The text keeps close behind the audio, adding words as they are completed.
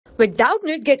With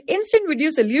Doubtnut, get instant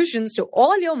video solutions to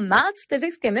all your maths,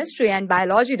 physics, chemistry, and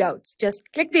biology doubts. Just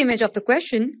click the image of the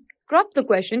question, crop the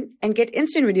question, and get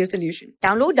instant video solution.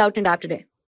 Download Doubtnut app today.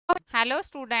 Hello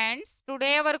students,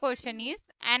 today our question is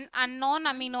an unknown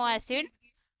amino acid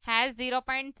has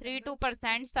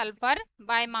 0.32% sulfur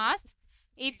by mass.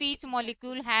 If each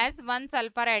molecule has one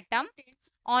sulfur atom,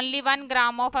 only 1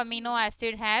 gram of amino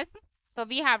acid has. So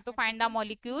we have to find the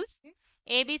molecules.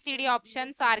 A, B, C, D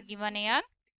options are given here.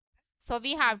 So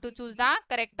we have to choose the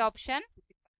correct option.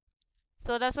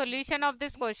 So the solution of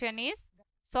this question is,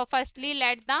 so firstly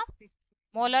let the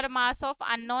molar mass of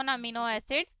unknown amino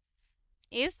acid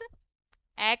is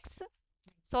X.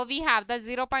 So we have the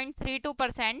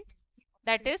 0.32%,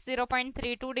 that is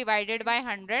 0.32 divided by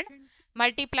 100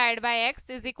 multiplied by X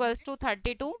is equals to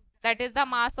 32. That is the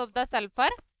mass of the sulfur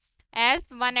as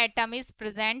one atom is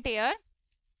present here.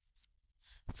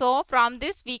 So from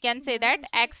this we can say that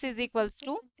X is equals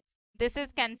to, this is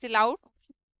cancel out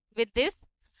with this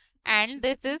and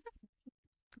this is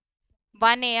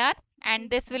 1 here and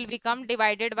this will become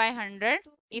divided by 100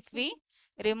 if we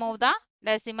remove the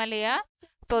decimal here.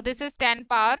 So this is 10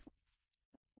 power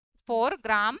 4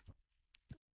 gram.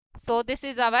 So this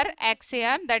is our X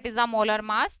here, that is the molar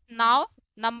mass. Now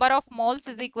number of moles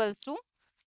is equals to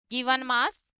given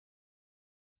mass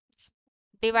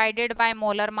divided by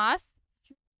molar mass.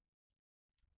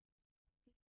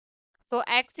 So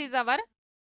X is our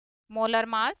molar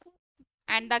mass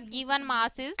and the given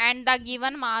mass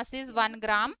is 1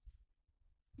 gram.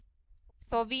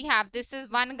 So we have, this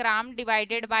is 1 gram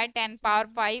divided by 10 power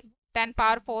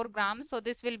 4 grams. So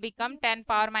this will become 10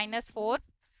 power minus 4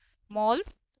 moles.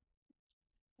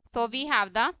 So we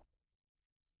have the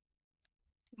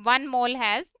 1 mole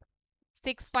has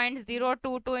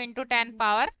 6.022 into 10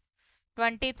 power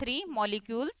 23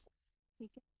 molecules.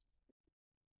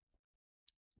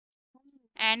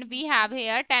 And we have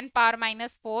here 10 power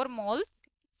minus 4 moles.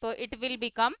 So it will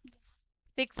become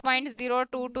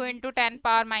 6.022 into 10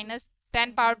 power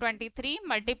 23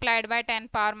 multiplied by 10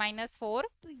 power minus 4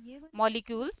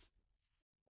 molecules.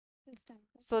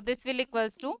 So this will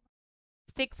equals to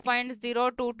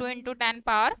 6.022 into 10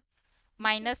 power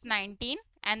minus 19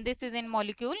 and this is in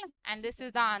molecule and this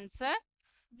is the answer.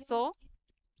 So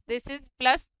this is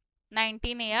plus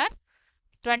 19 here,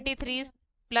 23 is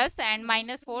plus and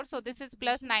minus 4, so this is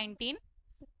plus 19.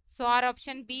 So our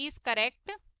option B is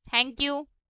correct. Thank you.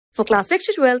 For class 6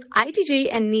 to 12, IIT JEE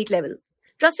and NEET level.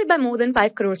 Trusted by more than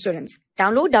 5 crore students.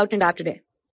 Download Doubtnut app today.